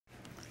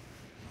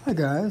Hi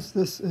guys,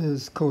 this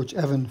is Coach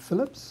Evan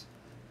Phillips,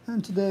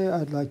 and today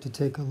I'd like to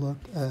take a look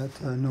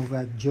at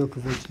Novak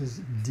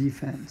Djokovic's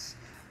defense,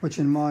 which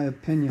in my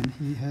opinion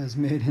he has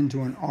made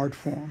into an art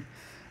form.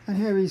 And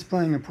here he's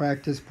playing a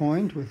practice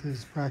point with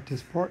his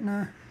practice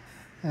partner,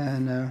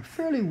 and a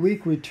fairly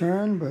weak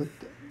return, but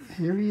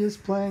here he is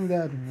playing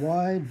that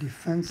wide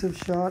defensive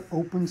shot,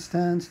 open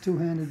stance,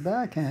 two-handed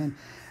backhand,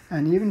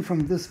 and even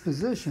from this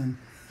position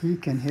he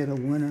can hit a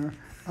winner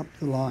up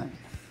the line.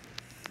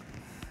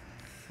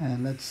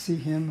 And let's see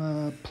him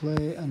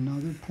play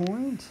another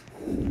point.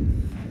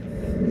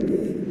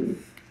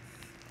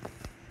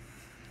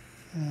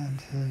 And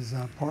his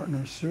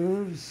partner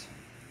serves.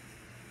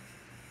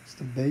 It's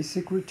the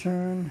basic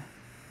return.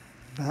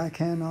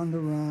 Backhand on the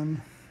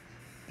run.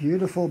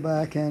 Beautiful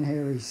backhand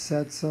here. He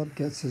sets up,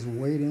 gets his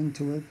weight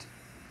into it.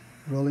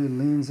 Really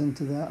leans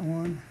into that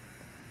one.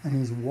 And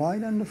he's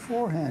wide on the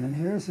forehand. And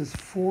here's his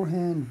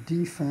forehand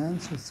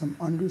defense with some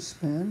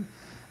underspin.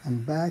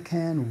 And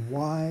backhand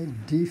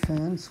wide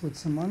defense with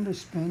some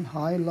underspin,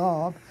 high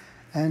lob,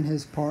 and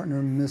his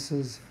partner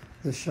misses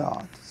the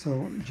shot.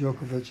 So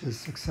Djokovic is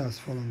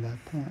successful in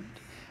that point.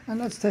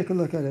 And let's take a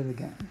look at it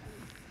again.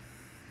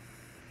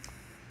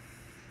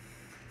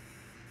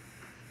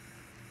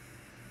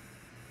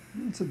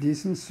 It's a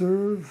decent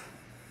serve,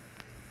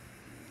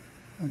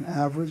 an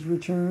average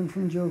return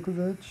from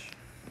Djokovic,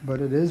 but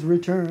it is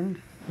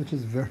returned, which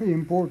is very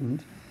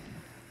important.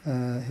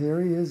 Here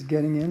he is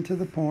getting into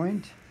the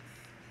point.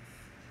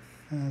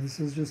 This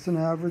is just an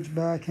average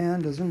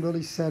backhand, doesn't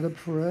really set up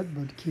for it,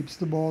 but keeps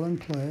the ball in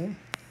play.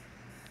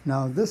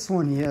 Now this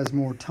one he has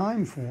more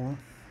time for,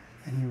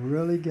 and he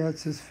really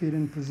gets his feet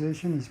in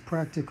position. He's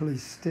practically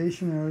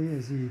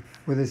stationary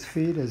with his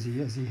feet as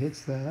he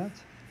hits that.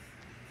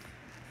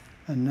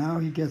 And now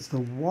he gets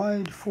the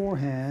wide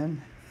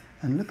forehand,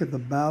 and look at the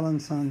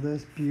balance on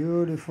this,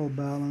 beautiful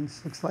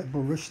balance. Looks like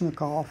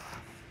Baryshnikov.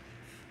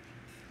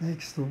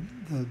 Makes the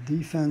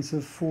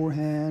defensive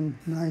forehand,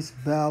 nice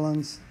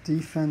balanced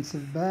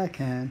defensive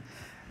backhand,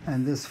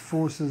 and this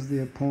forces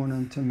the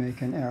opponent to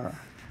make an error.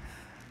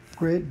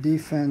 Great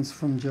defense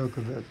from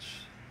Djokovic.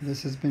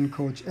 This has been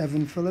Coach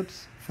Evan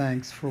Phillips.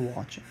 Thanks for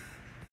watching.